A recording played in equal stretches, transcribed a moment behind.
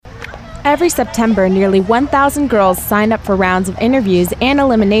Every September, nearly 1,000 girls sign up for rounds of interviews and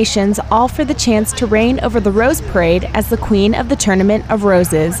eliminations, all for the chance to reign over the Rose Parade as the queen of the Tournament of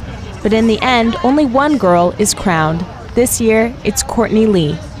Roses. But in the end, only one girl is crowned. This year, it's Courtney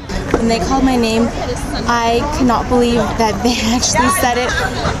Lee. When they called my name, I cannot believe that they actually said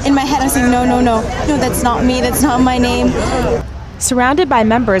it. In my head, I was like, no, that's not me, that's not my name. Surrounded by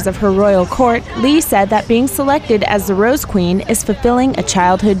members of her royal court, Lee said that being selected as the Rose Queen is fulfilling a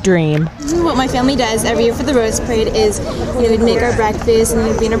childhood dream. What my family does every year for the Rose Parade is, we'd make our breakfast and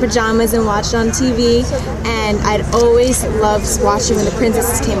we'd be in our pajamas and watch it on TV. And I'd always loved watching when the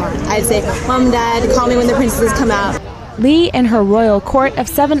princesses came on. I'd say, Mom, Dad, call me when the princesses come out. Lee and her royal court of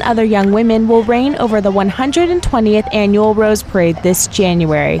 7 other young women will reign over the 120th annual Rose Parade this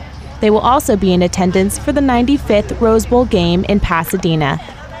January. They will also be in attendance for the 95th Rose Bowl game in Pasadena.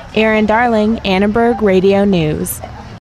 Erin Darling, Annenberg Radio News.